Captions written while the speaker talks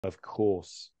Of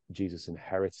course, Jesus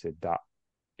inherited that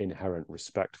inherent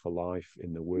respect for life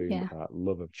in the womb, Yeah.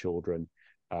 love of children,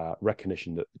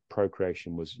 recognition that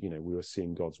procreation was, we were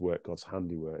seeing God's work, God's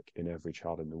handiwork in every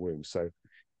child in the womb. So,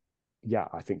 yeah,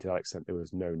 I think to that extent, there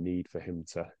was no need for him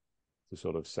to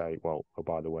sort of say, well, oh,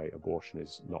 by the way, abortion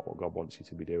is not what God wants you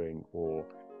to be doing, or,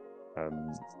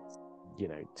 um,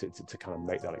 to kind of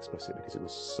make that explicit, because it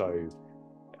was so,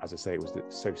 as I say, it was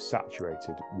so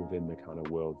saturated within the kind of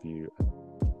worldview.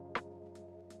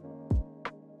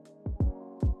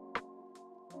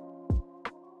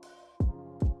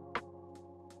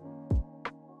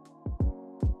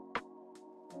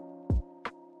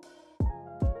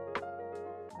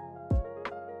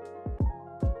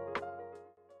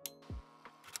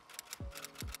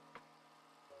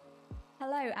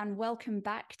 Hello and welcome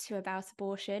back to About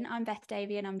Abortion. I'm Beth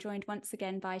Davey and I'm joined once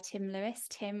again by Tim Lewis.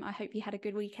 Tim, I hope you had a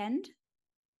good weekend.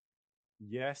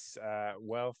 Yes,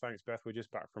 well, thanks, Beth. We're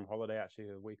just back from holiday, actually,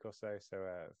 a week or so. So,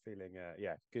 feeling,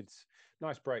 yeah, good,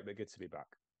 nice break, but good to be back.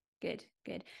 Good,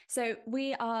 good. So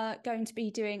we are going to be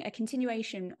doing a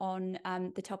continuation on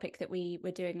the topic that we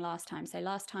were doing last time. So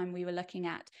last time we were looking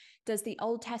at, does the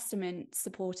Old Testament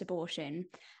support abortion?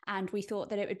 And we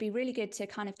thought that it would be really good to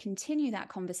kind of continue that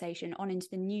conversation on into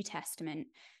the New Testament.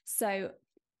 So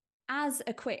as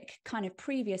a quick kind of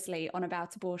previously on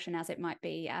About Abortion, as it might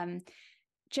be,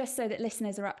 just so that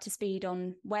listeners are up to speed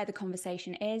on where the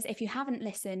conversation is. If you haven't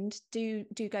listened, do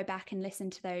go back and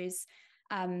listen to those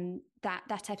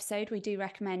that episode. We do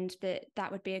recommend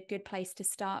that would be a good place to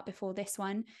start before this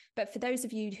one. But for those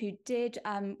of you who did,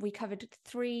 we covered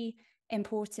 3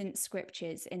 important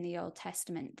scriptures in the Old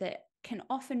Testament that can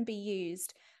often be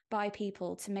used by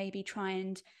people to maybe try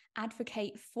and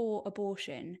advocate for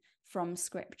abortion from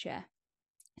scripture.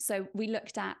 So we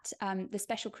looked at the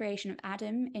special creation of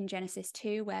Adam in Genesis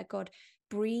 2, where God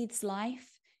breathes life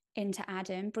into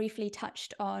Adam, briefly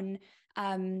touched on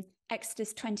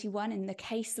Exodus 21 in the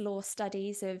case law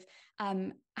studies of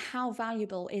how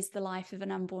valuable is the life of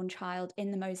an unborn child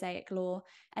in the Mosaic law.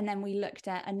 And then we looked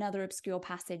at another obscure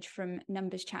passage from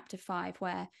Numbers chapter 5,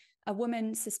 where a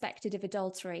woman suspected of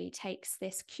adultery takes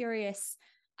this curious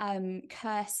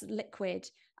curse liquid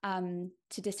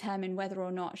to determine whether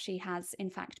or not she has in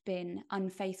fact been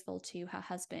unfaithful to her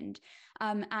husband.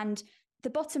 And the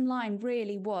bottom line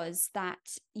really was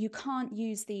that you can't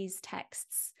use these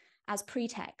texts as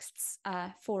pretexts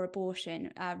for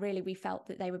abortion. Really, we felt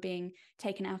that they were being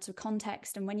taken out of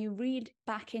context. And when you read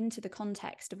back into the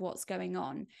context of what's going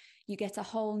on, you get a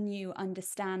whole new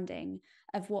understanding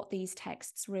of what these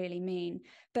texts really mean.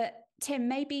 But Tim,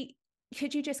 maybe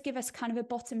could you just give us kind of a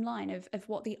bottom line of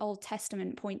what the Old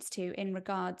Testament points to in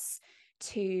regards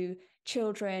to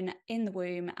children in the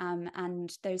womb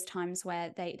and those times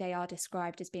where they are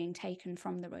described as being taken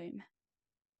from the womb?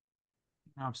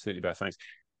 Absolutely, Beth. Thanks.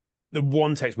 The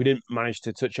one text we didn't manage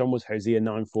to touch on was Hosea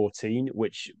 9:14,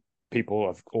 which people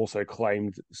have also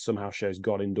claimed somehow shows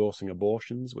God endorsing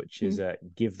abortions, which is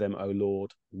give them, O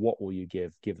Lord, what will you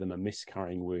give? Give them a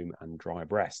miscarrying womb and dry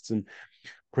breasts. And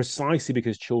precisely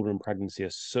because children and pregnancy are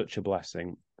such a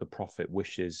blessing, the prophet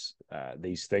wishes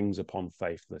these things upon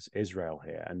faithless Israel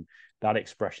here. And that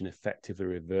expression effectively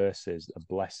reverses a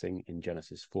blessing in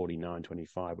Genesis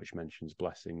 49:25, which mentions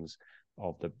blessings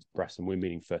of the breast and womb,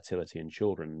 meaning fertility in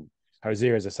children.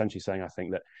 Hosea is essentially saying, I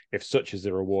think, that if such is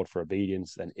the reward for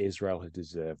obedience, then Israel has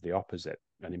deserved the opposite.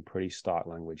 And in pretty stark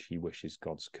language, he wishes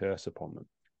God's curse upon them.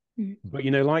 Mm. But,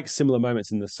 like similar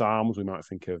moments in the Psalms, we might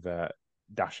think of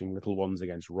dashing little ones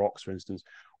against rocks, for instance.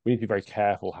 We need to be very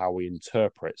careful how we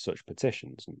interpret such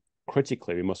petitions. And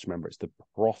critically, we must remember it's the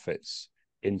prophet's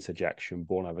interjection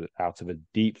born out of a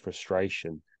deep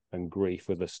frustration and grief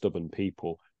with a stubborn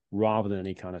people, rather than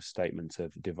any kind of statement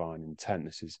of divine intent.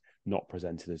 This is not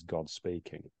presented as God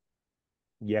speaking.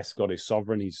 Yes, God is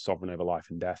sovereign. He's sovereign over life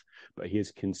and death, but he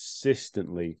is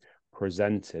consistently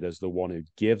presented as the one who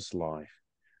gives life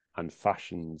and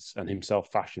himself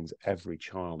fashions every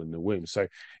child in the womb. So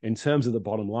in terms of the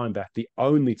bottom line, Beth, the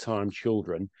only time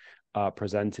children are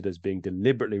presented as being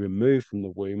deliberately removed from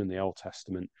the womb in the Old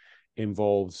Testament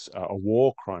involves a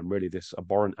war crime, really, this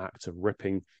abhorrent act of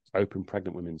ripping open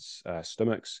pregnant women's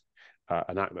stomachs,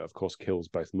 an act that, of course, kills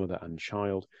both mother and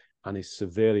child and is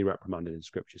severely reprimanded in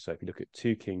Scripture. So if you look at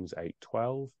 2 Kings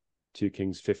 8:12, 2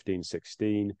 Kings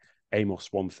 15:16, Amos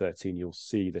 1:13, you'll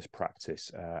see this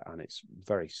practice and its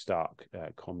very stark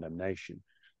condemnation.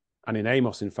 And in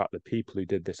Amos, in fact, the people who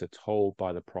did this are told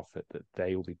by the prophet that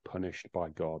they will be punished by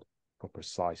God for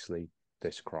precisely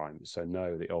this crime. So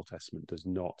no, the Old Testament does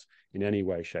not in any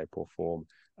way, shape or form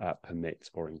permit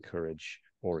or encourage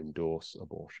or endorse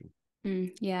abortion.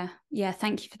 Yeah.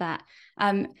 Thank you for that.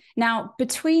 Now,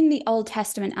 between the Old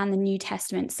Testament and the New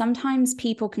Testament, sometimes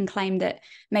people can claim that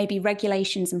maybe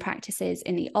regulations and practices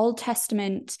in the Old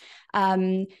Testament,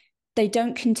 they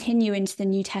don't continue into the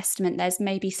New Testament. There's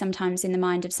maybe sometimes in the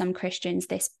mind of some Christians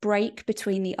this break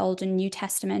between the Old and New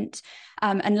Testament,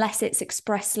 unless it's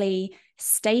expressly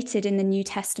stated in the New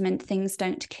Testament, things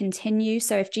don't continue.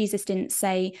 So if Jesus didn't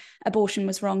say abortion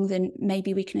was wrong, then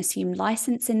maybe we can assume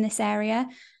license in this area.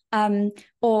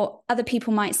 Or other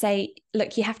people might say,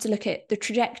 look, you have to look at the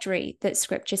trajectory that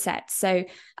scripture sets. So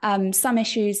some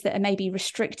issues that are maybe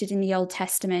restricted in the Old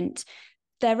Testament,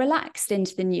 they're relaxed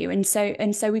into the new. And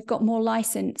so we've got more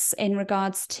license in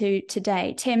regards to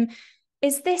today. Tim,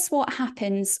 is this what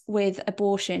happens with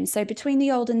abortion? So between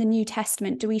the Old and the New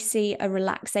Testament, do we see a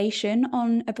relaxation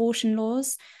on abortion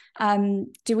laws?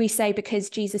 Do we say because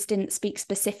Jesus didn't speak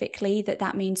specifically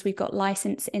that means we've got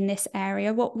license in this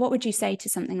area? What would you say to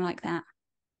something like that?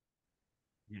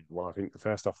 Well, I think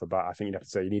first off the bat, I think you'd have to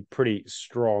say you need pretty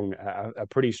strong, a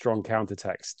pretty strong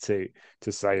countertext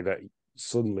to say that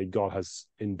suddenly God has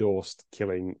endorsed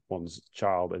killing one's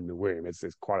child in the womb. It's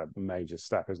quite a major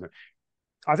step, isn't it?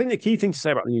 I think the key thing to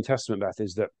say about the New Testament, Beth,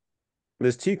 is that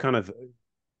there's two kind of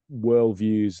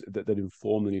worldviews that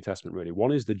inform the New Testament, really.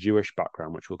 One is the Jewish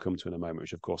background, which we'll come to in a moment,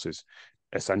 which of course is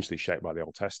essentially shaped by the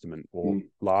Old Testament, or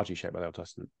largely shaped by the Old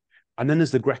Testament. And then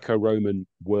there's the Greco-Roman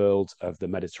world of the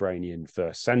Mediterranean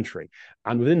first century.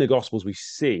 And within the Gospels, we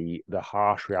see the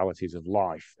harsh realities of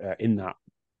life in that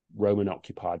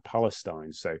Roman-occupied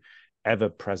Palestine. So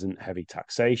ever-present heavy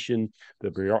taxation,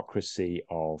 the bureaucracy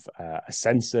of a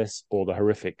census, or the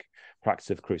horrific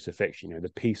practice of crucifixion. The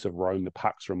peace of Rome, the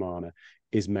Pax Romana,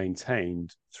 is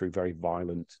maintained through very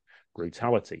violent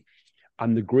brutality.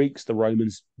 And the Greeks, the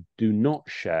Romans, do not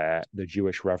share the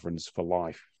Jewish reverence for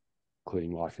life,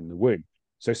 including life in the womb.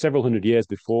 So several hundred years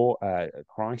before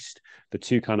Christ, the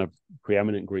two kind of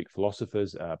preeminent Greek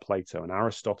philosophers, Plato and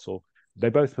Aristotle, they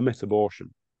both permit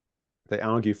abortion. They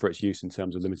argue for its use in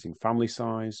terms of limiting family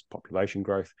size, population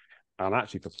growth, and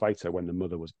actually for Plato, when the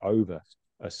mother was over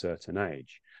a certain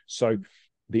age. So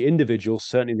the individual,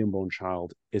 certainly the unborn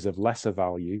child, is of lesser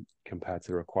value compared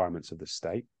to the requirements of the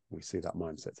state. We see that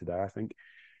mindset today, I think.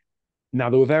 Now,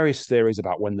 there were various theories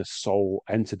about when the soul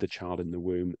entered the child in the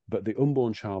womb, but the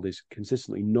unborn child is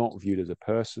consistently not viewed as a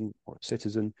person or a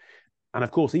citizen. And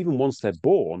of course, even once they're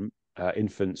born,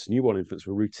 newborn infants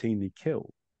were routinely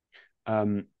killed.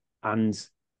 And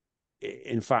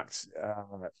in fact,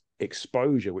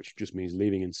 exposure, which just means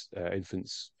leaving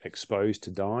infants exposed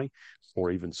to die,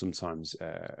 or even sometimes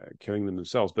killing them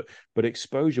themselves. But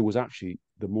exposure was actually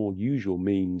the more usual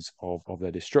means of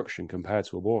their destruction compared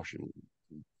to abortion.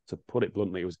 To put it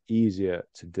bluntly, it was easier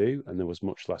to do, and there was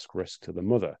much less risk to the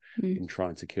mother in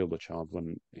trying to kill the child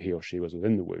when he or she was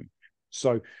within the womb.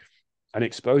 So an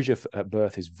exposure at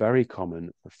birth is very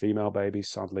common for female babies,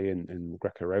 sadly, in the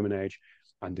Greco-Roman age,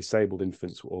 and disabled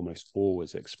infants were almost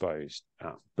always exposed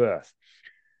at birth.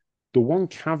 The one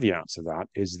caveat to that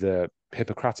is the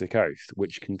Hippocratic Oath,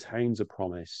 which contains a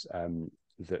promise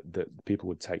that people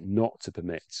would take not to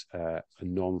permit a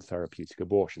non-therapeutic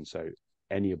abortion. So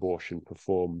any abortion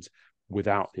performed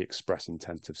without the express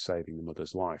intent of saving the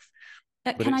mother's life.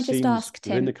 Can I just ask,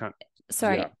 Tim?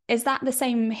 Sorry, yeah. Is that the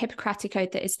same Hippocratic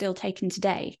Oath that is still taken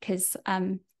today? Because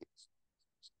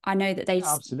I know that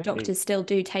doctors still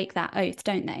do take that oath,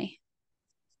 don't they?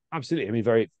 Absolutely. I mean,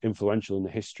 very influential in the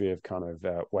history of kind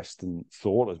of Western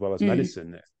thought as well as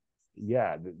medicine.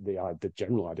 Yeah, the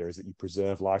general idea is that you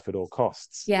preserve life at all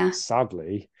costs. Yeah.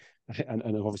 Sadly, and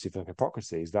obviously for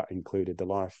Hippocrates, that included the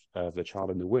life of the child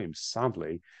in the womb.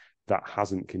 Sadly, that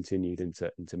hasn't continued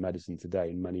into medicine today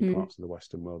in many parts of the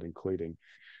Western world, including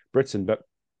Britain. But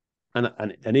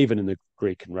and even in the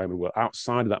Greek and Roman world,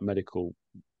 outside of that medical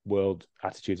world,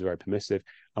 attitudes are very permissive,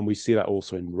 and we see that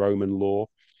also in Roman law.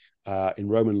 In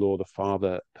Roman law, the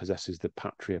father possesses the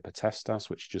patria potestas,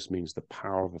 which just means the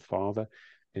power of a father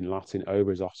in Latin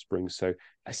over his offspring. So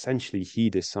essentially, he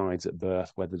decides at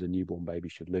birth whether the newborn baby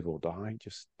should live or die.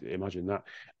 Just imagine that.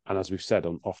 And as we've said,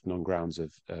 often on grounds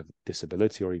of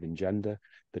disability or even gender,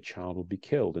 the child will be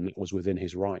killed, and it was within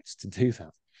his rights to do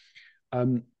that.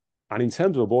 And in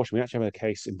terms of abortion, we actually have a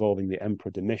case involving the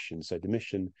Emperor Domitian. So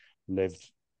Domitian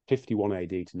lived 51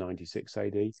 AD to 96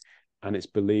 AD. And it's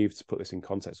believed, to put this in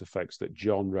context of folks, that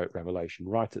John wrote Revelation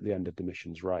right at the end of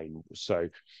Domitian's reign. So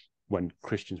when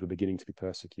Christians were beginning to be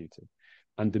persecuted.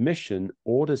 And Domitian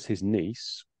orders his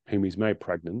niece, whom he's made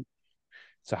pregnant,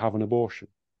 to have an abortion.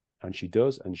 And she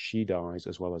does, and she dies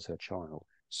as well as her child.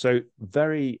 So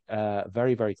very,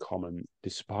 very common,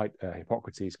 despite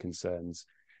Hippocrates' concerns.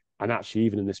 And actually,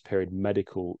 even in this period,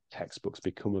 medical textbooks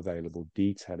become available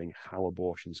detailing how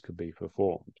abortions could be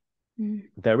performed.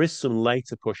 There is some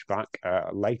later pushback,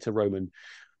 later Roman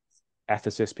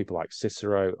ethicists, people like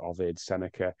Cicero, Ovid,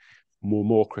 Seneca,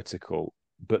 more critical,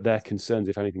 but their concerns,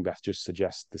 if anything, Beth, just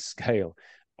suggest the scale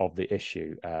of the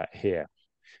issue here.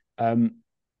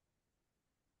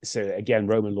 So again,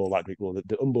 Roman law, like Greek law,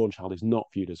 the unborn child is not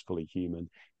viewed as fully human.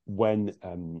 When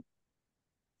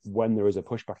there is a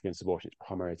pushback against abortion, it's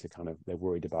primarily to they're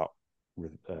worried about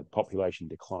population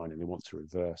decline and they want to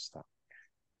reverse that.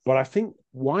 But I think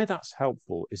why that's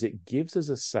helpful is it gives us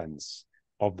a sense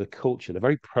of the culture, the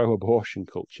very pro-abortion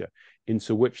culture,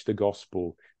 into which the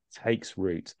gospel takes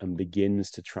root and begins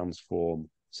to transform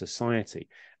society.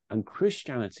 And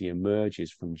Christianity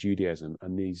emerges from Judaism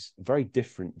and these very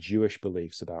different Jewish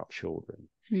beliefs about children.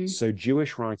 So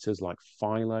Jewish writers like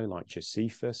Philo, like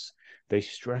Josephus, they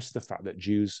stress the fact that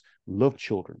Jews love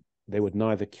children. They would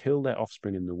neither kill their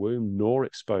offspring in the womb nor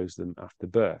expose them after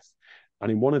birth.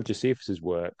 And in one of Josephus's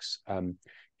works,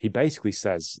 he basically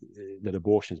says that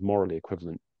abortion is morally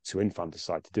equivalent to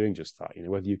infanticide, to doing just that.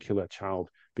 Whether you kill a child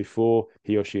before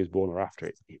he or she is born or after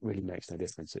it, it really makes no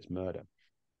difference. It's murder.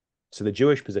 So the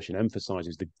Jewish position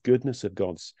emphasizes the goodness of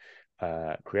God's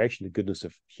creation, the goodness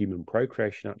of human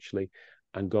procreation, actually,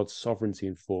 and God's sovereignty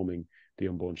in forming the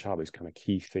unborn child, these kind of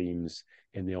key themes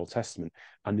in the Old Testament.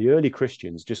 And the early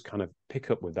Christians just kind of pick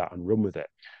up with that and run with it.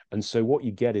 And so what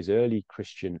you get is early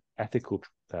Christian ethical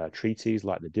treatises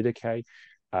like the Didache,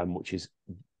 which is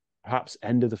perhaps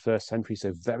end of the 1st century,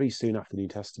 so very soon after the New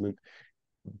Testament,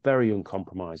 very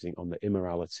uncompromising on the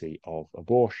immorality of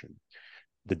abortion.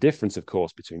 The difference, of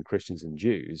course, between Christians and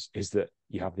Jews is that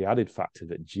you have the added factor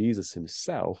that Jesus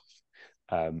himself,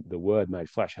 the Word made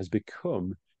flesh, has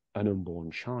become an unborn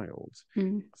child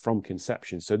from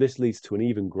conception. So this leads to an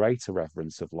even greater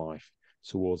reverence of life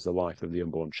towards the life of the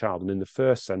unborn child. And in the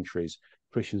 1st centuries,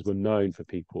 Christians were known for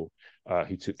people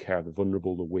who took care of the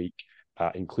vulnerable, the weak,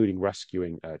 including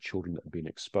rescuing children that had been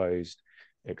exposed,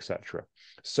 etc.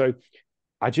 So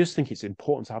I just think it's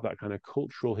important to have that kind of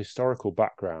cultural, historical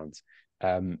background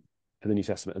in the New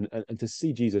Testament and to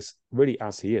see Jesus really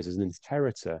as he is, as an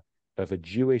inheritor of a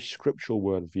Jewish scriptural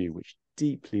worldview which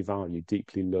deeply valued,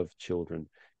 deeply loved children,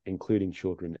 including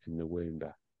children in the womb.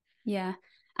 Yeah.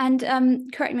 And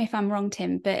correct me if I'm wrong,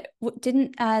 Tim, but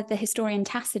didn't the historian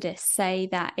Tacitus say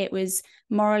that it was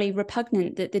morally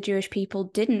repugnant that the Jewish people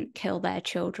didn't kill their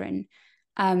children?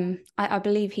 I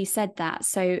believe he said that.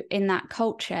 So in that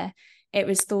culture, it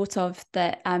was thought of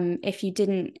that if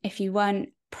you weren't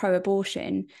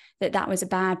pro-abortion, that was a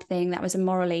bad thing, that was a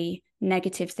morally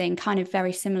negative thing, kind of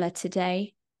very similar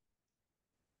today.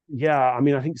 Yeah, I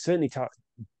mean, I think certainly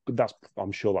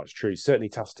I'm sure that's true. Certainly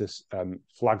Tacitus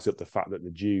flags up the fact that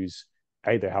the Jews,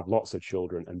 A, they have lots of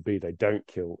children, and B, they don't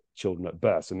kill children at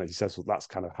birth. And as he says, well, that's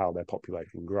kind of how their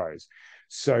population grows.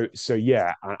 So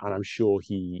yeah, and I'm sure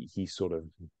he sort of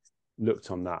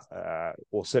looked on that,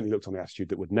 or certainly looked on the attitude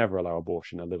that would never allow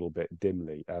abortion a little bit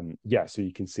dimly. Yeah, so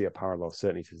you can see a parallel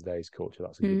certainly to today's culture.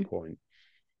 That's a good point.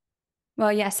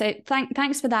 Well, yeah, so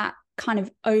thanks for that kind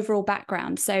of overall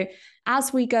background. So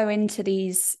as we go into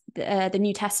these, the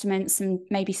New Testaments and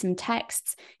maybe some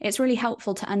texts, it's really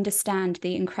helpful to understand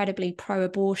the incredibly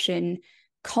pro-abortion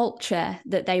culture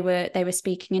that they were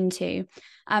speaking into.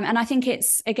 And I think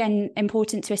it's, again,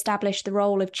 important to establish the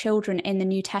role of children in the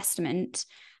New Testament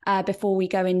before we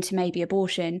go into maybe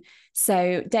abortion.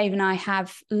 So Dave and I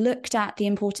have looked at the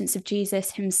importance of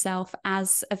Jesus himself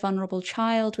as a vulnerable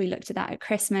child. We looked at that at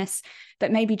Christmas,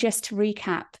 but maybe just to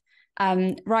recap,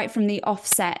 right from the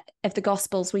offset of the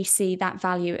Gospels, we see that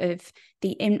value of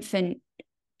the infant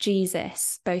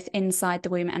Jesus, both inside the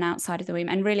womb and outside of the womb.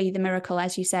 And really the miracle,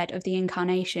 as you said, of the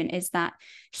incarnation is that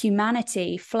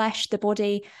humanity, flesh, the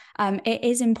body, it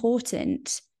is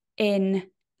important in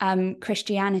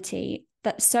Christianity.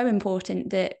 That's so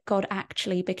important that God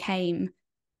actually became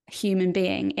a human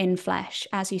being in flesh,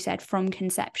 as you said, from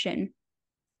conception.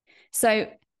 So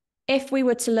if we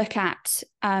were to look at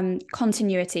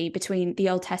continuity between the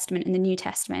Old Testament and the New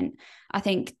Testament, I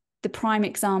think the prime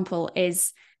example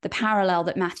is the parallel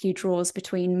that Matthew draws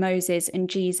between Moses and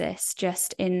Jesus,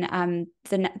 just in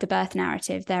the birth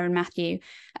narrative there in Matthew.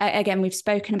 Again, we've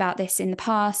spoken about this in the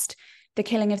past, the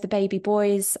killing of the baby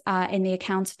boys in the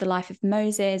account of the life of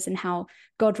Moses and how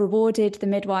God rewarded the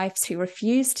midwives who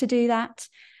refused to do that.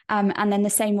 And then the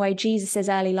same way Jesus's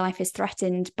early life is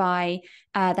threatened by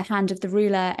the hand of the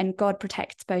ruler, and God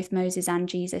protects both Moses and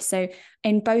Jesus. So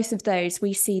in both of those,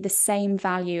 we see the same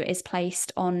value is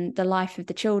placed on the life of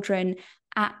the children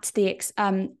at the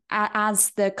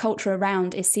as the culture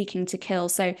around is seeking to kill.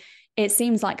 So it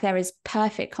seems like there is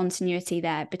perfect continuity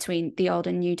there between the Old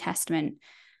and New Testament.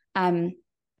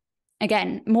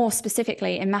 Again, more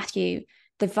specifically in Matthew,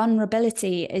 the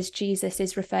vulnerability as Jesus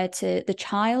is referred to the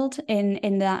child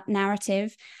in that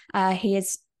narrative. He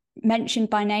is mentioned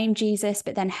by name, Jesus,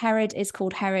 but then Herod is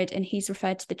called Herod and he's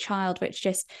referred to the child, which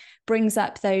just brings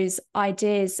up those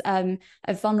ideas of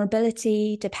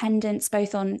vulnerability, dependence,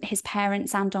 both on his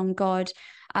parents and on God,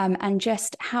 and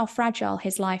just how fragile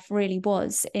his life really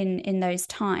was in those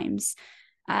times.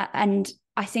 And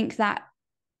I think that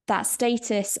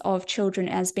status of children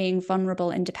as being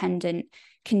vulnerable and dependent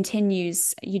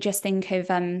continues. You just think of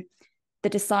the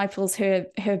disciples who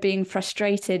are being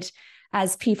frustrated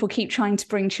as people keep trying to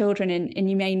bring children in. And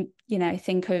you may,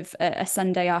 think of a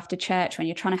Sunday after church when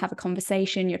you're trying to have a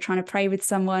conversation, you're trying to pray with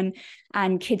someone,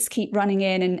 and kids keep running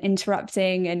in and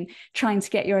interrupting and trying to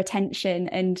get your attention.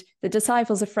 And the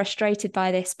disciples are frustrated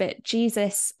by this, but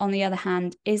Jesus, on the other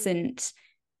hand, isn't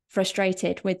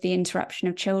frustrated with the interruption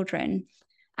of children.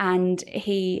 And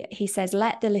he says,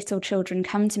 let the little children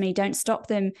come to me. Don't stop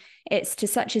them. It's to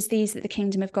such as these that the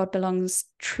kingdom of God belongs.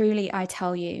 Truly, I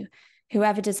tell you,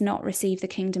 whoever does not receive the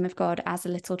kingdom of God as a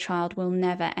little child will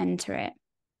never enter it.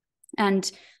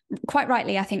 And quite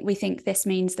rightly, I think we think this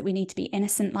means that we need to be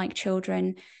innocent like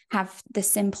children, have the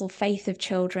simple faith of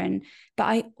children. But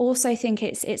I also think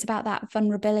it's about that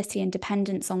vulnerability and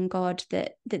dependence on God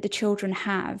that the children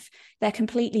have. They're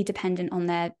completely dependent on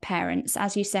their parents.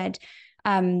 As you said,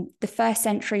 the first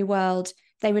century world,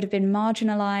 they would have been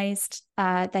marginalized.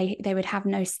 They would have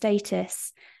no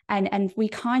status. And we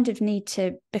kind of need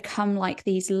to become like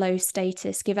these low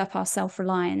status, give up our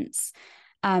self-reliance,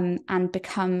 and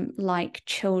become like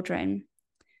children.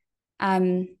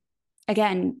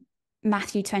 Again,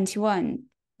 Matthew 21,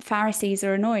 Pharisees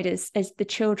are annoyed as the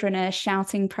children are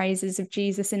shouting praises of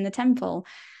Jesus in the temple.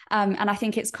 And I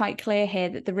think it's quite clear here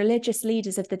that the religious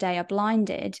leaders of the day are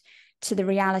blinded to the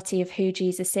reality of who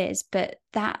Jesus is, but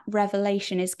that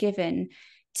revelation is given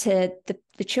to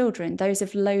the children, those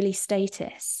of lowly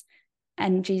status.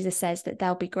 And Jesus says that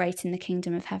they'll be great in the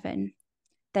kingdom of heaven.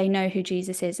 They know who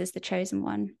Jesus is as the chosen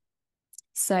one.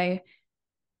 So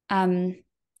the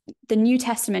New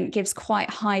Testament gives quite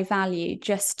high value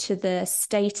just to the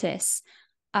status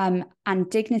and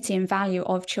dignity and value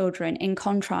of children, in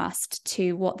contrast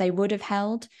to what they would have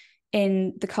held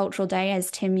in the cultural day, as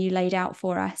Tim, you laid out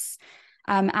for us.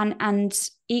 And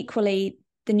equally,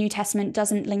 the New Testament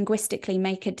doesn't linguistically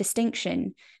make a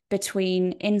distinction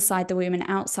between inside the womb and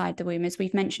outside the womb. As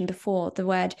we've mentioned before, the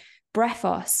word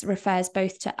Brephos refers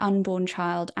both to unborn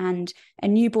child and a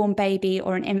newborn baby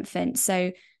or an infant.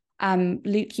 So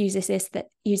Luke uses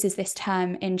this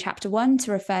term in chapter 1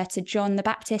 to refer to John the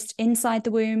Baptist inside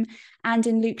the womb, and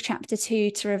in Luke chapter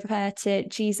 2 to refer to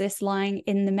Jesus lying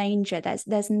in the manger.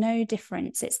 There's no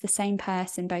difference. It's the same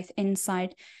person, both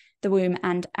inside the womb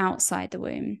and outside the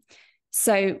womb.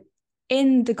 So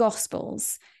in the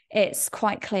Gospels, it's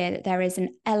quite clear that there is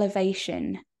an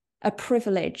elevation, a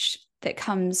privilege that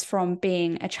comes from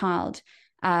being a child,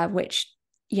 which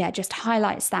just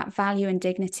highlights that value and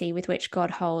dignity with which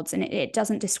God holds. And it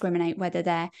doesn't discriminate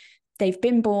whether they've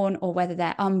been born or whether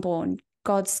they're unborn.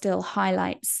 God still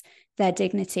highlights their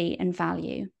dignity and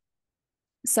value.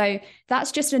 So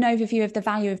that's just an overview of the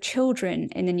value of children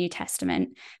in the New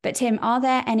Testament. But Tim, are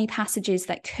there any passages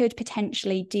that could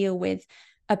potentially deal with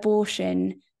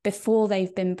abortion before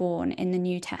they've been born in the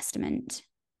New Testament?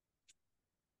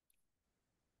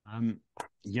 Thank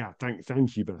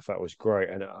you, Beth. That was great.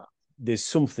 And there's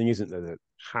something, isn't there, that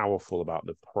powerful about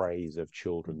the praise of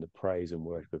children, the praise and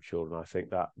worship of children. I think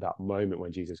that moment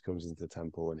when Jesus comes into the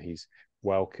temple and he's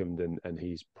welcomed and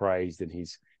he's praised, and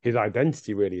his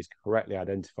identity really is correctly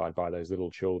identified by those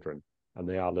little children, and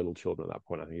they are little children at that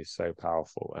point. I think is so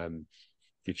powerful.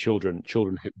 Your children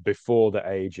before the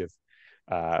age of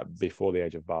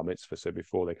bar mitzvah, so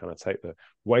before they kind of take the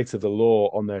weight of the law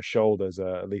on their shoulders,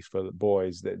 at least for the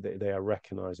boys, they are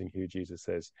recognizing who Jesus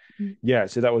is.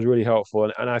 So that was really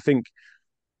helpful. And I think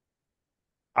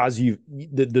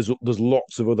there's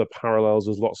lots of other parallels,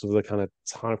 there's lots of other kind of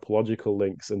typological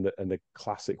links, and the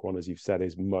classic one, as you've said,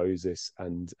 is Moses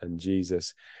and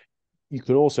Jesus. You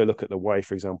can also look at the way,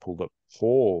 for example, that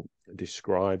Paul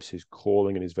describes his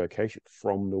calling and his vocation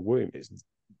from the womb. It's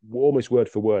almost word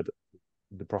for word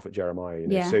the prophet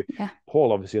Jeremiah. So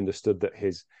Paul obviously understood that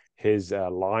his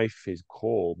life, his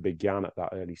call began at that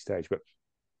early stage. But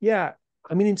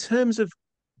I mean, in terms of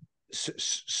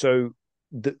so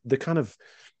the kind of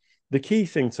the key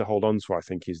thing to hold on to, I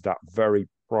think, is that very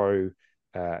pro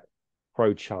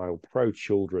child, pro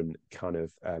children kind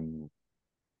of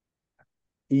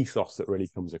ethos that really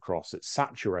comes across, that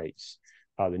saturates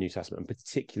the New Testament, and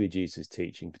particularly Jesus'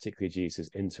 teaching, particularly Jesus'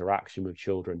 interaction with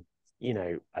children. You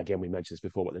know, again, we mentioned this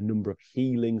before, but the number of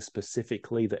healings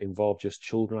specifically that involve just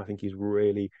children, I think is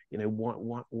really, you know,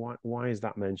 why is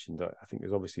that mentioned? I think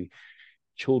there's obviously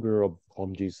children are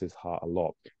on Jesus' heart a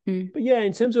lot. But yeah,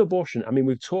 in terms of abortion, I mean,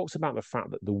 we've talked about the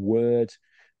fact that the word,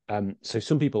 so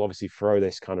some people obviously throw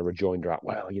this kind of rejoinder out,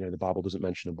 well, you know, the Bible doesn't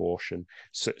mention abortion.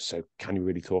 So can you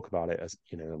really talk about it? As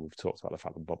you know, and we've talked about the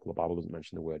fact that the Bible doesn't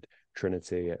mention the word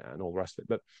Trinity and all the rest of it.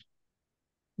 But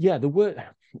yeah, the word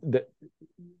that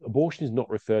abortion is not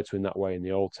referred to in that way in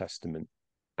the Old Testament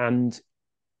and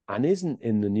isn't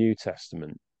in the New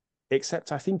Testament,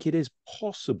 except I think it is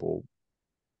possible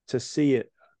to see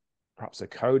it perhaps a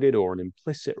coded or an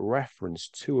implicit reference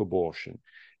to abortion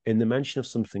in the mention of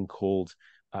something called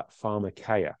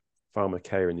pharmakeia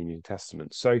in the New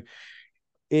Testament. So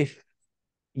if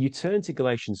you turn to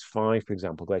Galatians 5, for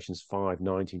example, Galatians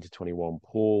 5:19-21,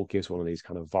 Paul gives one of these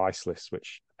kind of vice lists,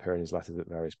 which appear in his letters at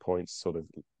various points, sort of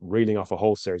reeling off a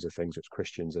whole series of things which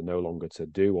Christians are no longer to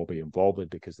do or be involved with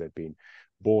because they've been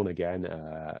born again,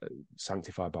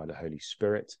 sanctified by the Holy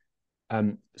Spirit.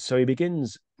 So he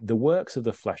begins, the works of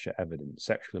the flesh are evident: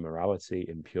 sexual immorality,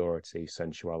 impurity,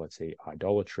 sensuality,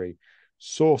 idolatry,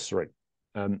 sorcery.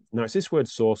 Now, it's this word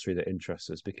sorcery that interests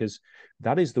us because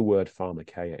that is the word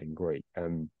pharmakeia in Greek.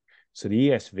 So the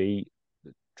ESV,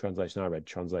 the translation I read,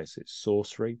 translates it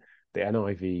sorcery, the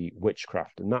NIV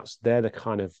witchcraft, and they're the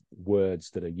kind of words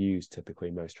that are used typically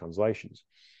in most translations.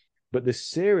 But the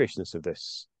seriousness of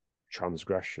this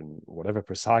transgression, whatever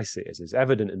precise it is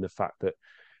evident in the fact that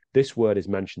this word is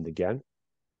mentioned again,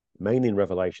 mainly in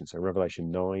Revelation. So Revelation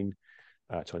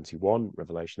 9:21,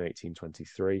 Revelation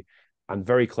 18:23, and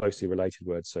very closely related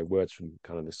words, so words from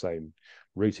kind of the same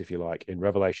root, if you like, in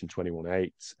Revelation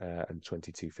 21:8 and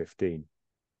 22:15,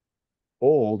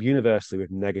 all universally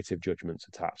with negative judgments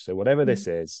attached. So whatever this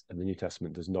is, and the New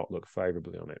Testament does not look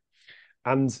favorably on it.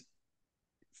 And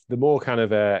the more kind of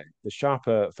the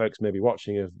sharper folks maybe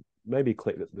watching have maybe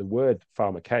click that the word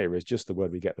pharmakeia is just the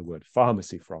word we get the word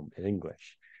pharmacy from in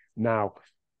English. Now,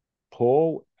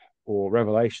 Paul or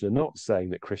Revelation are not saying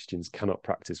that Christians cannot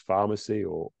practice pharmacy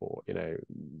or you know,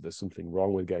 there's something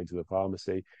wrong with going to the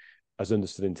pharmacy as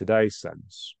understood in today's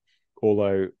sense.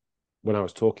 Although when I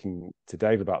was talking to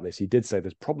Dave about this, he did say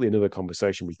there's probably another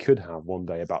conversation we could have one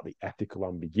day about the ethical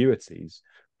ambiguities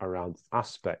around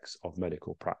aspects of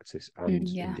medical practice and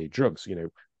indeed drugs. You know,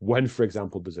 when, for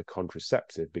example, does a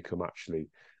contraceptive become actually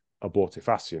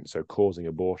abortifacient, so causing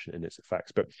abortion in its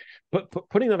effects? But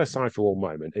putting that aside for one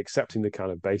moment, accepting the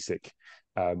kind of basic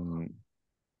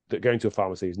that going to a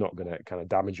pharmacy is not going to kind of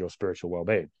damage your spiritual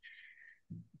well-being,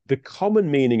 the common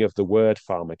meaning of the word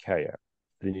pharmakeia,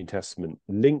 the New Testament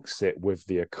links it with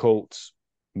the occult,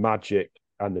 magic,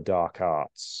 and the dark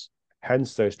arts.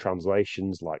 Hence those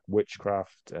translations like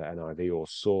witchcraft, NIV, or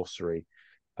sorcery,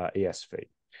 ESV.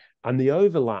 And the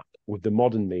overlap with the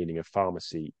modern meaning of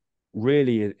pharmacy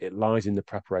really it lies in the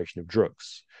preparation of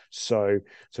drugs. So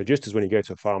just as when you go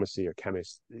to a pharmacy or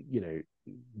chemist, you know,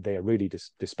 they are really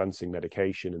dispensing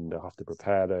medication and they'll have to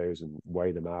prepare those and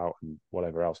weigh them out and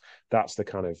whatever else. That's the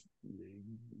kind of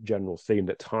general theme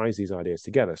that ties these ideas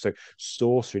together. So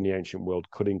sorcery in the ancient world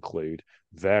could include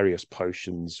various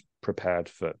potions prepared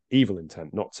for evil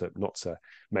intent, not to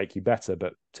make you better,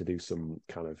 but to do some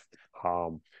kind of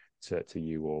harm to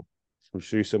you or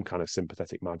through some kind of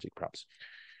sympathetic magic, perhaps.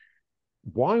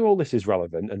 Why all this is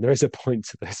relevant, and there is a point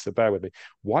to this, so bear with me.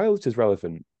 Why all this is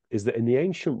relevant is that in the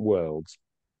ancient world,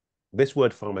 this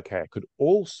word pharmakeia could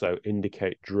also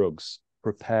indicate drugs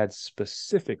prepared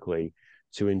specifically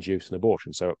to induce an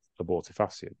abortion, so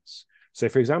abortifacients. So,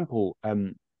 for example,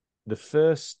 the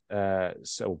first,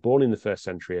 so born in the first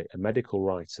century, a medical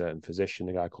writer and physician,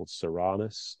 a guy called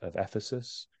Cyrannus of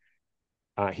Ephesus,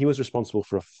 he was responsible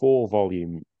for a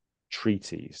 4-volume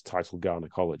treatise titled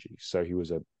Gynecology. So he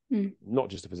was not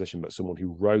just a physician, but someone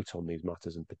who wrote on these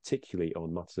matters, and particularly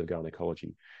on matters of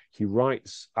gynecology. He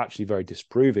writes actually very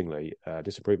disapprovingly, a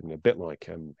bit like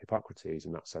Hippocrates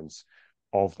in that sense,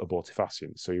 of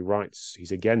abortifacients. So he writes,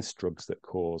 he's against drugs that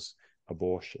cause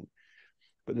abortion.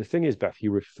 But the thing is, Beth, he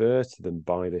refers to them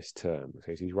by this term.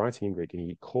 Okay, so he's writing in Greek and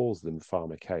he calls them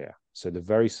pharmakeia. So the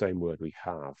very same word we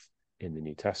have in the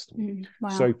New Testament. Wow.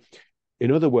 So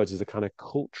in other words, there's a kind of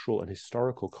cultural and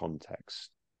historical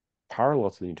context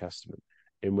parallel to the New Testament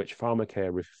in which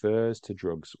pharmakeia refers to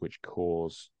drugs which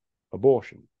cause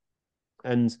abortion.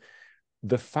 And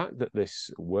the fact that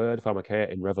this word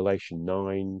pharmakeia in Revelation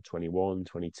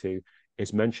 9:21-22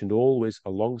 is mentioned always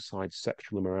alongside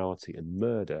sexual immorality and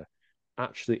murder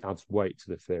actually adds weight to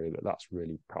the theory that that's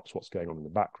really perhaps what's going on in the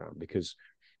background, because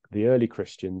the early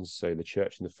Christians, so the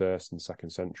church in the 1st and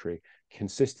 2nd century,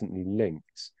 consistently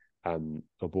linked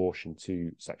abortion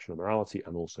to sexual immorality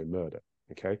and also murder.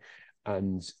 Okay.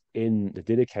 And in the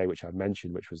Didache, which I've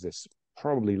mentioned, which was this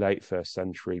probably late 1st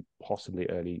century, possibly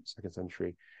early 2nd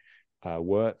century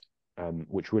work,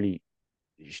 which really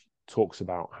talks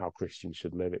about how Christians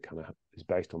should live. It kind of is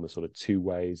based on the sort of 2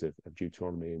 ways of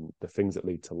Deuteronomy, and the things that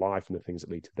lead to life and the things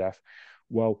that lead to death.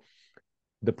 Well,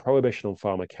 the prohibition on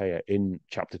pharmakeia in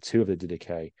chapter 2 of the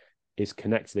Didache is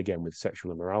connected again with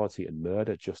sexual immorality and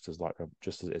murder, just as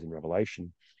it is in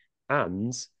Revelation,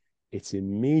 and it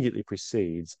immediately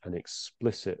precedes an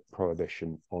explicit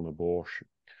prohibition on abortion.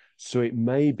 So it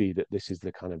may be that this is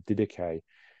the kind of Didache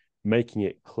making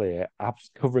it clear,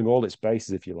 covering all its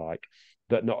bases, if you like,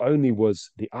 that not only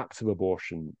was the act of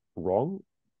abortion wrong,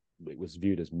 it was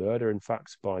viewed as murder, in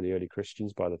fact, by the early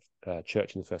Christians, by the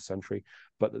church in the 1st century,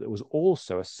 but that there was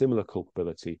also a similar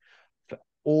culpability for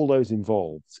all those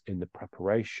involved in the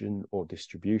preparation or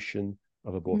distribution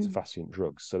of abortifacient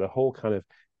drugs. So the whole kind of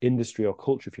industry or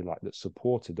culture, if you like, that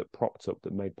supported, that propped up,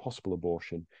 that made possible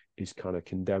abortion is kind of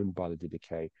condemned by the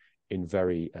Didache in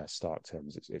very stark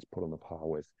terms. It's put on a par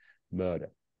with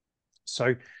murder.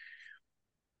 So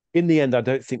in the end, I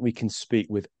don't think we can speak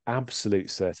with absolute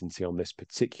certainty on this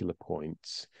particular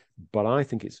point, but I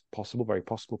think it's possible, very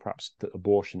possible perhaps, that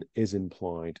abortion is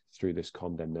implied through this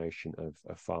condemnation of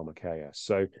pharmakeia.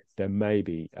 So there may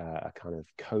be a kind of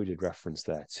coded reference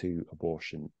there to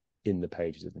abortion in the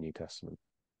pages of the New Testament.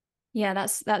 Yeah,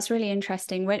 that's really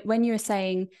interesting. When you were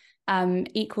saying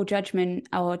equal judgment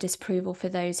or disapproval for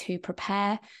those who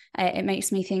prepare, it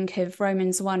makes me think of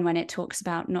Romans 1 when it talks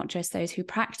about not just those who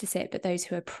practice it, but those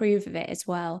who approve of it as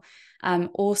well,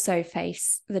 also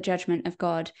face the judgment of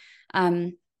God.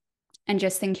 And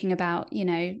just thinking about,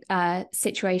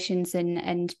 situations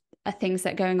and things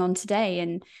that are going on today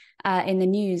and in the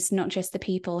news, not just the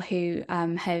people who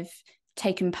have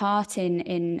taken part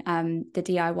in the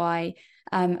DIY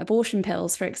abortion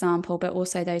pills, for example, but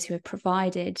also those who have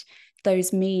provided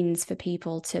those means for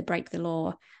people to break the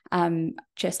law,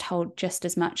 just hold just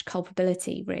as much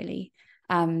culpability, really,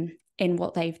 in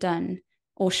what they've done,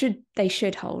 or they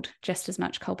should hold just as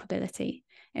much culpability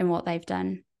in what they've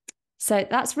done. So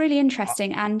that's really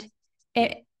interesting, and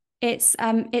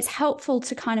it's helpful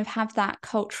to kind of have that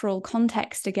cultural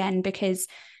context again, because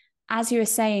as you were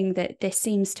saying that this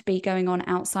seems to be going on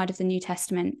outside of the New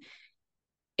Testament,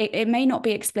 it may not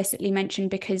be explicitly mentioned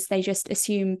because they just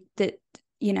assume that,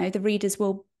 the readers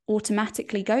will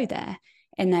automatically go there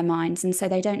in their minds. And so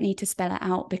they don't need to spell it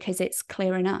out because it's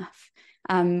clear enough,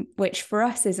 which for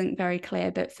us isn't very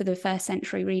clear, but for the 1st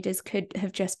century readers could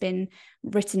have just been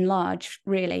written large,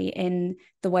 really, in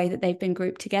the way that they've been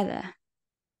grouped together.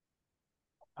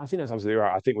 I think that's absolutely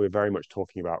right. I think we're very much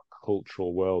talking about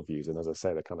cultural worldviews. And as I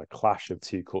say, the kind of clash of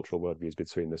 2 cultural worldviews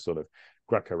between the sort of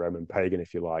Greco-Roman pagan,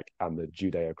 if you like, and the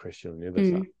Judeo-Christian on the other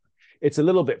side. It's a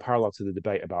little bit parallel to the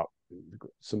debate about,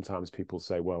 sometimes people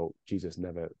say, well, Jesus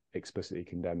never explicitly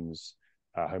condemns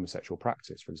homosexual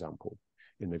practice, for example,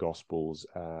 in the Gospels,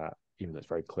 even though it's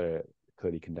very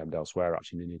clearly condemned elsewhere,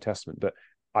 actually, in the New Testament. But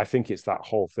I think it's that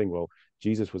whole thing. Well,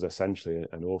 Jesus was essentially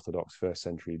an Orthodox 1st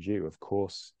century Jew. Of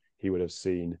course, he would have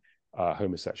seen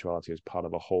homosexuality as part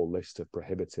of a whole list of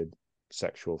prohibited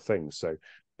sexual things. So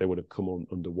they would have come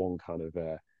under one kind of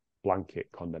blanket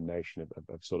condemnation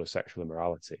of sort of sexual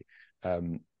immorality.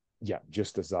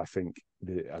 Just as I think,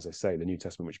 as I say, the New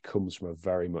Testament, which comes from a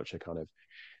very much a kind of,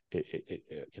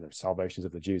 salvations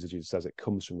of the Jews, as Jesus says, it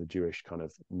comes from the Jewish kind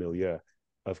of milieu.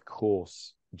 Of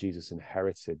course, Jesus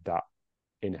inherited that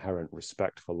inherent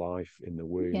respect for life in the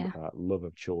womb, love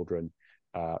of children,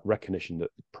 recognition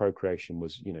that procreation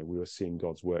was, we were seeing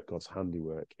God's work, God's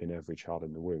handiwork in every child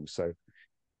in the womb. So,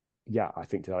 I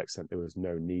think to that extent, there was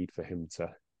no need for him to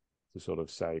sort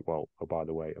of say, well, oh, by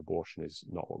the way, abortion is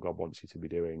not what God wants you to be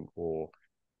doing, or,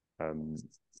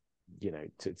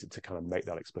 to kind of make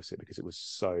that explicit, because it was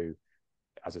so,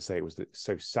 as I say, it was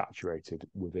so saturated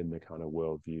within the kind of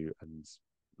worldview and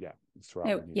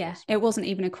throughout. It wasn't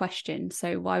even a question.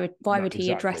 So why would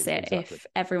he address it if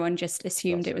everyone just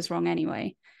assumed it was wrong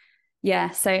anyway?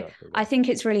 So I think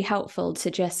it's really helpful to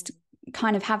just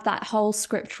kind of have that whole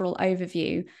scriptural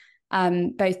overview,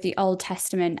 both the Old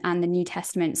Testament and the New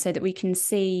Testament, so that we can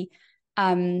see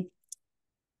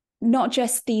not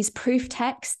just these proof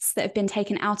texts that have been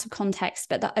taken out of context,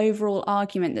 but the overall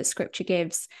argument that Scripture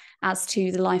gives as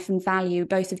to the life and value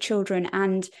both of children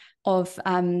and of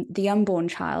the unborn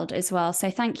child as well.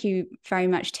 So thank you very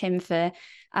much, Tim, for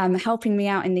helping me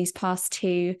out in these past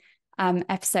 2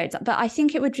 episodes. But I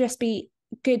think it would just be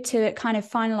good to kind of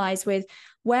finalize with,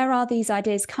 where are these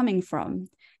ideas coming from?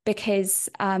 because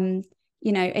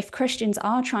if Christians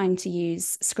are trying to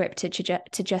use scripture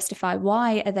to justify,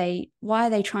 why are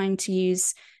they trying to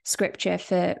use scripture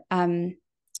for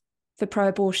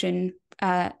pro-abortion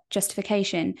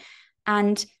justification?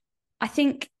 And I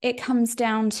think it comes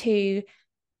down to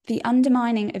the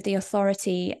undermining of the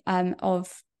authority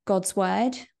of God's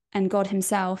word and God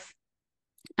himself,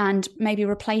 and maybe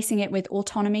replacing it with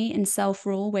autonomy and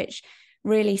self-rule, which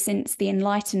really, since the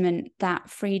Enlightenment, that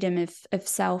freedom of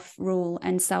self-rule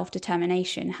and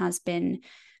self-determination has been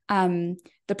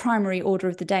the primary order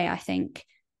of the day, I think.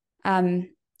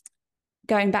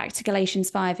 Going back to Galatians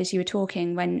 5, as you were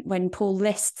talking, when Paul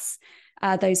lists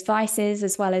those vices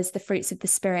as well as the fruits of the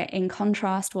Spirit, in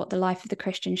contrast what the life of the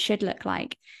Christian should look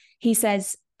like, he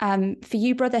says, for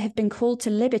you, brother, have been called to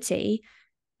liberty,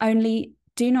 only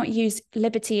do not use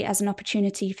liberty as an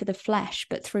opportunity for the flesh,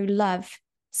 but through love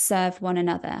serve one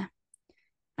another.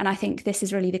 And I think this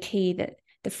is really the key, that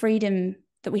the freedom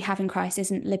that we have in Christ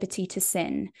isn't liberty to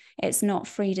sin. It's not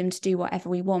freedom to do whatever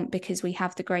we want because we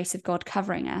have the grace of God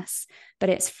covering us, but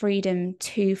it's freedom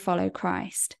to follow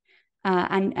Christ.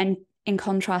 And in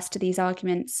contrast to these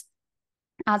arguments,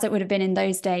 as it would have been in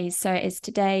those days, so it is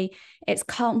today, it's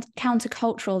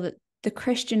countercultural that the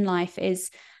Christian life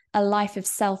is a life of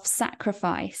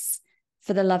self-sacrifice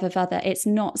for the love of other. It's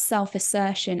not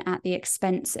self-assertion at the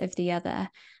expense of the other.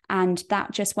 And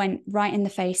that just went right in the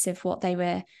face of what they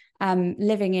were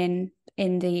living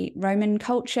in the Roman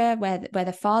culture, where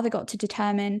the father got to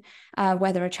determine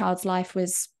whether a child's life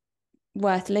was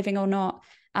worth living or not.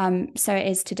 So it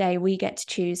is today, we get to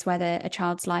choose whether a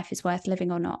child's life is worth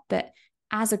living or not. But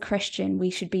as a Christian, we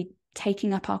should be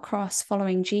taking up our cross,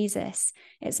 following Jesus.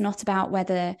 It's not about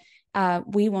whether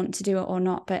we want to do it or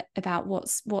not, but about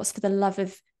what's for the love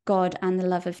of God and the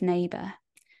love of neighbor.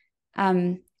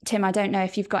 Tim, I don't know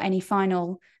if you've got any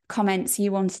final comments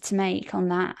you wanted to make on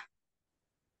that.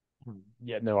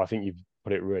 Yeah, no, I think you've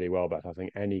put it really well, Beth. I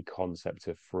think any concept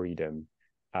of freedom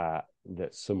that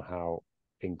somehow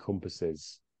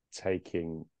encompasses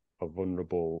taking a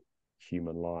vulnerable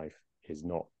human life is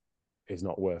not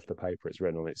worth the paper it's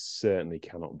written on. It certainly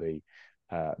cannot be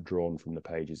drawn from the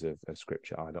pages of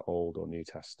Scripture, either Old or New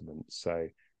Testament. So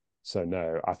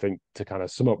no, I think to kind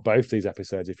of sum up both these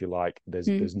episodes, if you like,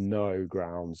 there's no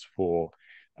grounds for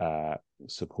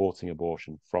supporting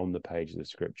abortion from the pages of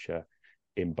Scripture.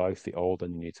 In both the Old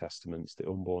and the New Testaments, the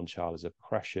unborn child is a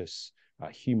precious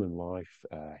human life.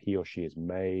 He or she is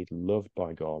made, loved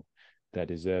by God. They're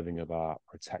deserving of our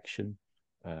protection,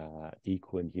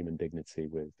 equal in human dignity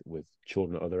with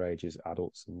children at other ages,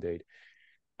 adults indeed.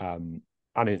 And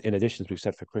in addition, as we've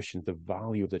said, for Christians, the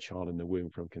value of the child in the womb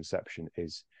from conception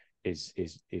is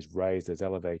raised, is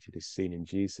elevated, is seen in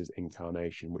Jesus'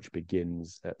 incarnation, which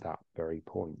begins at that very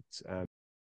point.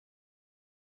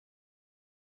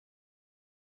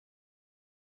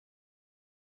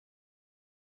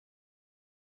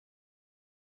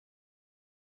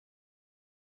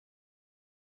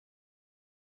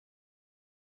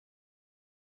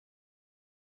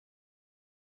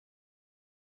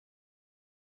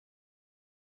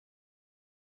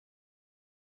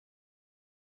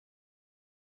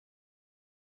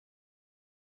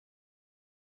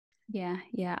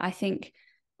 Yeah, I think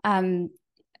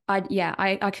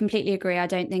I completely agree. I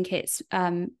don't think it's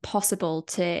possible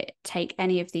to take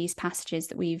any of these passages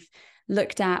that we've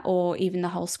looked at, or even the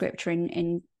whole Scripture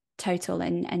in total,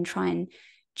 and try and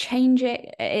change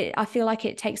it. I feel like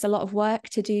it takes a lot of work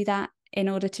to do that in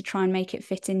order to try and make it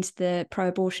fit into the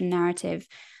pro-abortion narrative.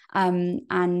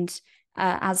 And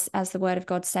as the Word of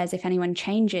God says, if anyone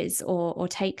changes or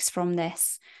takes from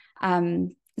this,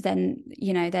 then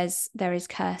there is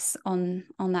curse on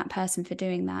that person for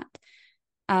doing that.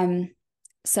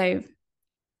 So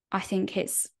I think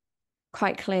it's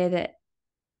quite clear that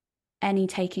any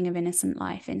taking of innocent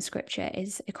life in Scripture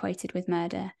is equated with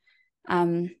murder,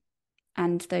 and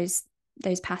those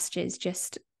passages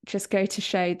just go to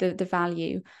show the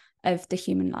value of the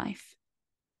human life.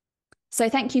 So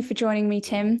thank you for joining me,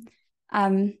 Tim.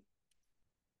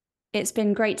 It's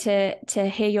been great to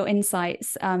hear your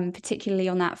insights, particularly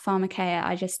on that pharmakeia.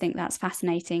 I just think that's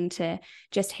fascinating to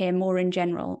just hear more in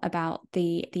general about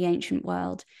the ancient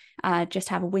world, just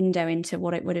have a window into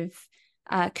what it would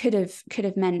have could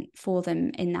have meant for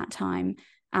them in that time.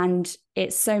 And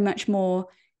it's so much more,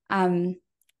 having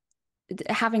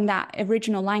that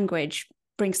original language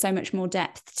brings so much more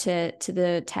depth to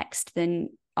the text than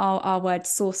our word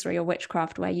sorcery or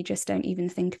witchcraft, where you just don't even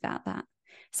think about that.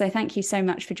 So thank you so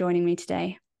much for joining me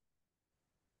today.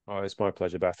 Oh, it's my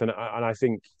pleasure, Beth. And I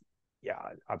think, yeah,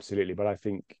 absolutely. But I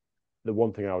think the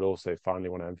one thing I would also finally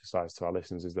want to emphasize to our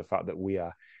listeners is the fact that we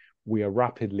are we are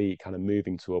rapidly kind of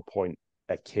moving to a point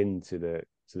akin to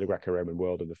the Greco-Roman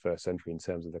world of the first century in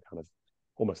terms of the kind of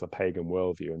almost a pagan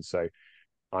worldview. And so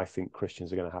I think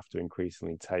Christians are going to have to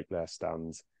increasingly take their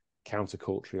stands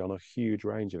counterculturally on a huge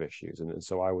range of issues. And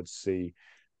so I would see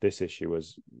this issue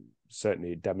as,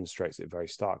 certainly it demonstrates it very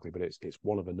starkly, but it's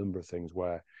one of a number of things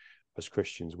where as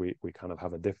Christians we kind of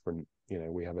have a different,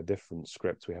 we have a different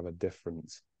script, we have a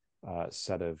different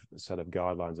set of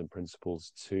guidelines and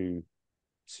principles to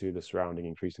the surrounding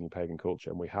increasingly pagan culture,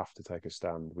 and we have to take a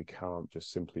stand. We can't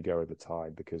just simply go with the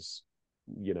tide, because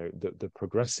the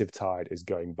progressive tide is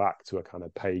going back to a kind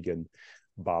of pagan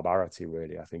barbarity,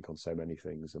 really, I think, on so many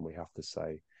things, and we have to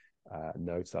say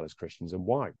no to that as Christians. And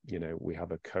why? We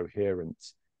have a coherent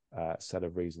set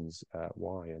of reasons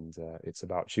why, and it's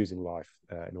about choosing life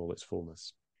in all its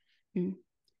fullness.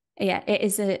 Yeah,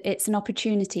 it's an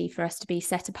opportunity for us to be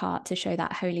set apart, to show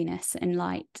that holiness and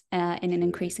light in an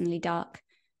increasingly dark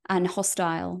and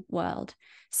hostile world.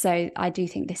 So I do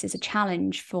think this is a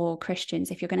challenge for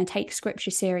Christians. If you're going to take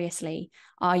scripture seriously,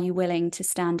 are you willing to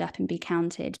stand up and be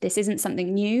counted? This isn't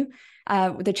something new.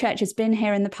 The church has been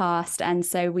here in the past, and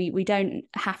so we don't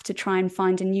have to try and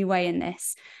find a new way in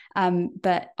this.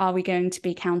 But are we going to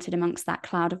be counted amongst that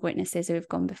cloud of witnesses who have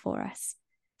gone before us?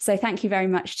 So thank you very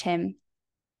much, Tim.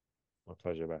 My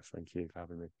pleasure, Beth. Thank you for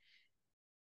having me.